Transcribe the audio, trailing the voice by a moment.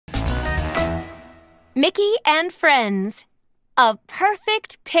Mickey and Friends. A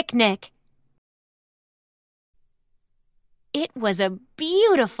perfect picnic. It was a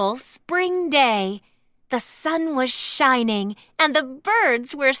beautiful spring day. The sun was shining and the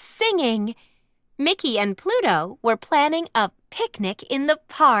birds were singing. Mickey and Pluto were planning a picnic in the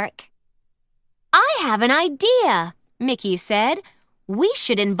park. "I have an idea," Mickey said. "We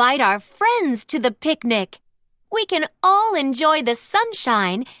should invite our friends to the picnic. We can all enjoy the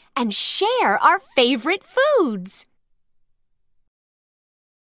sunshine and share our favorite foods."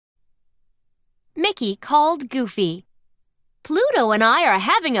 Mickey called Goofy. "Pluto and I are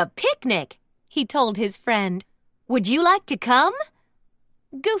having a picnic," he told his friend. "Would you like to come?"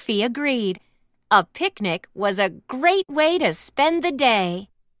 Goofy agreed. A picnic was a great way to spend the day.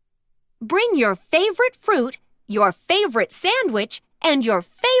 "Bring your favorite fruit, your favorite sandwich, and your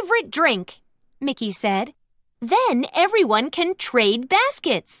favorite drink," Mickey said. "Then everyone can trade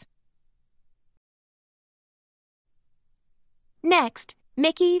baskets." Next,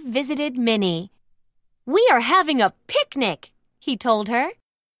 Mickey visited Minnie. "We are having a picnic," he told her.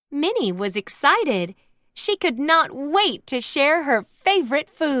 Minnie was excited. She could not wait to share her favorite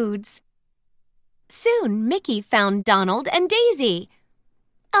foods. Soon, Mickey found Donald and Daisy.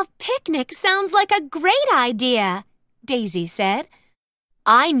 "A picnic sounds like a great idea," Daisy said.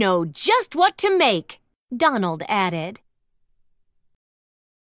 "I know just what to make," Donald added.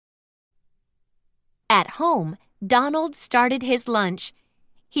 At home, Donald started his lunch.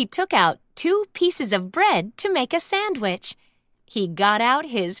 He took out 2 pieces of bread to make a sandwich. He got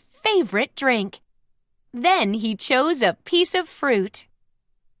out his favorite drink. Then he chose a piece of fruit.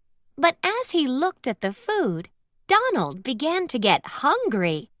 But as he looked at the food, Donald began to get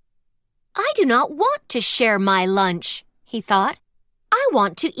hungry. "I do not want to share my lunch," he thought. "I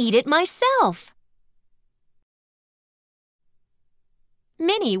want to eat it myself."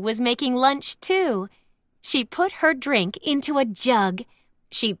 Minnie was making lunch too. She put her drink into a jug.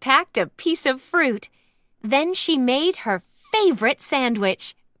 She packed a piece of fruit. Then she made her favorite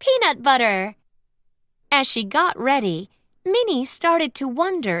sandwich, peanut butter. As she got ready, Minnie started to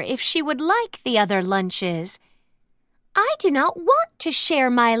wonder if she would like the other lunches. "I do not want to share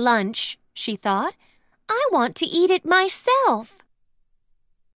my lunch," she thought. "I want to eat it myself."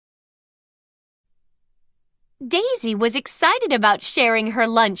 Daisy was excited about sharing her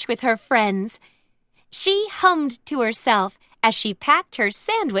lunch with her friends. She hummed to herself as she packed her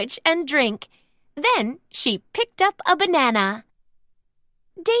sandwich and drink. Then she picked up a banana.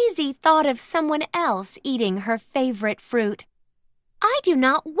 Daisy thought of someone else eating her favorite fruit. "I do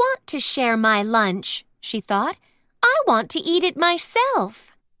not want to share my lunch," she thought. "I want to eat it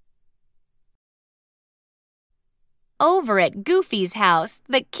myself." Over at Goofy's house,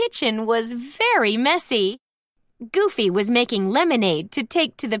 the kitchen was very messy. Goofy was making lemonade to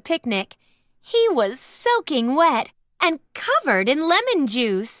take to the picnic. He was soaking wet and covered in lemon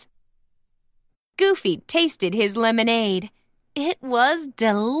juice. Goofy tasted his lemonade. It was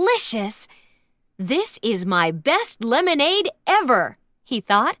delicious. "This is my best lemonade ever," he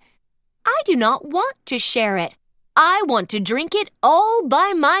thought. "I do not want to share it. I want to drink it all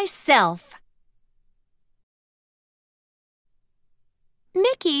by myself."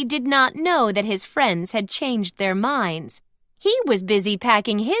 Mickey did not know that his friends had changed their minds. He was busy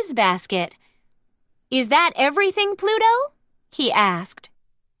packing his basket. "Is that everything, Pluto?" he asked.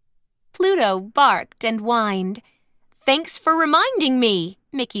 Pluto barked and whined. "Thanks for reminding me,"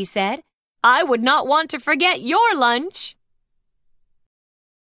 Mickey said. "I would not want to forget your lunch."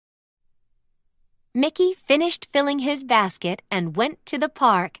 Mickey finished filling his basket and went to the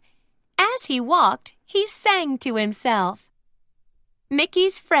park. As he walked, he sang to himself.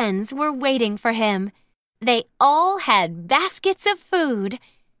 Mickey's friends were waiting for him. They all had baskets of food,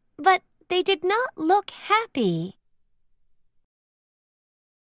 but they did not look happy.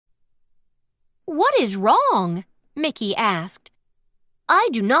 "What is wrong?" Mickey asked. "I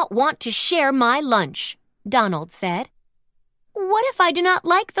do not want to share my lunch," Donald said. "What if I do not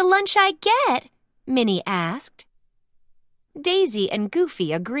like the lunch I get?" Minnie asked. Daisy and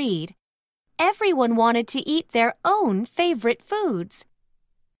Goofy agreed. Everyone wanted to eat their own favorite foods.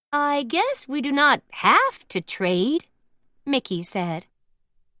 "I guess we do not have to trade," Mickey said.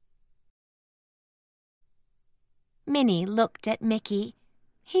 Minnie looked at Mickey.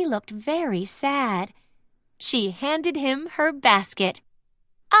 He looked very sad. She handed him her basket.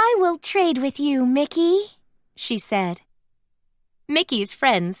 "I will trade with you, Mickey," she said. Mickey's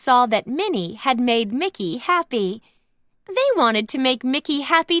friends saw that Minnie had made Mickey happy. They wanted to make Mickey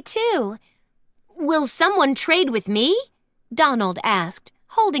happy too. "Will someone trade with me?" Donald asked,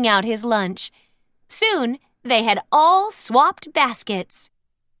 holding out his lunch. Soon, they had all swapped baskets.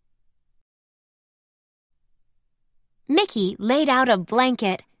 Mickey laid out a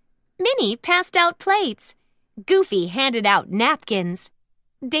blanket. Minnie passed out plates. Goofy handed out napkins.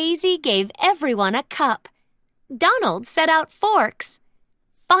 Daisy gave everyone a cup. Donald set out forks.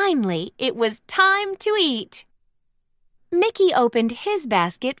 Finally, it was time to eat. Mickey opened his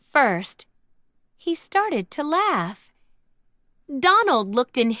basket first. He started to laugh. Donald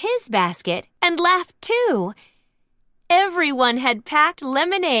looked in his basket and laughed too. Everyone had packed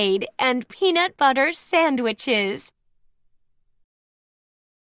lemonade and peanut butter sandwiches.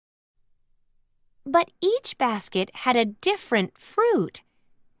 But each basket had a different fruit.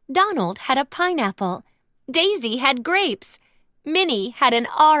 Donald had a pineapple. Daisy had grapes. Minnie had an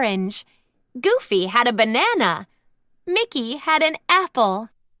orange. Goofy had a banana. Mickey had an apple.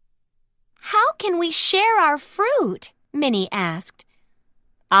 "How can we share our fruit?" Minnie asked.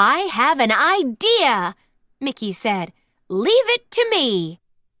 "I have an idea," Mickey said. "Leave it to me."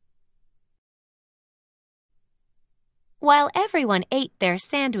 While everyone ate their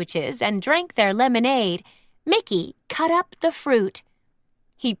sandwiches and drank their lemonade, Mickey cut up the fruit.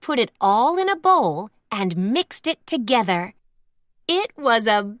 He put it all in a bowl and mixed it together. It was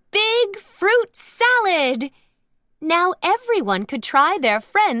a big fruit salad. Now everyone could try their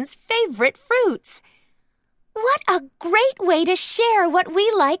friends' favorite fruits. "What a great way to share what we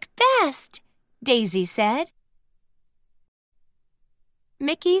like best," Daisy said.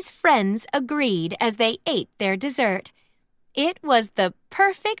 Mickey's friends agreed as they ate their dessert. It was the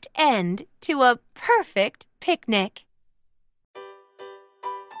perfect end to a perfect picnic.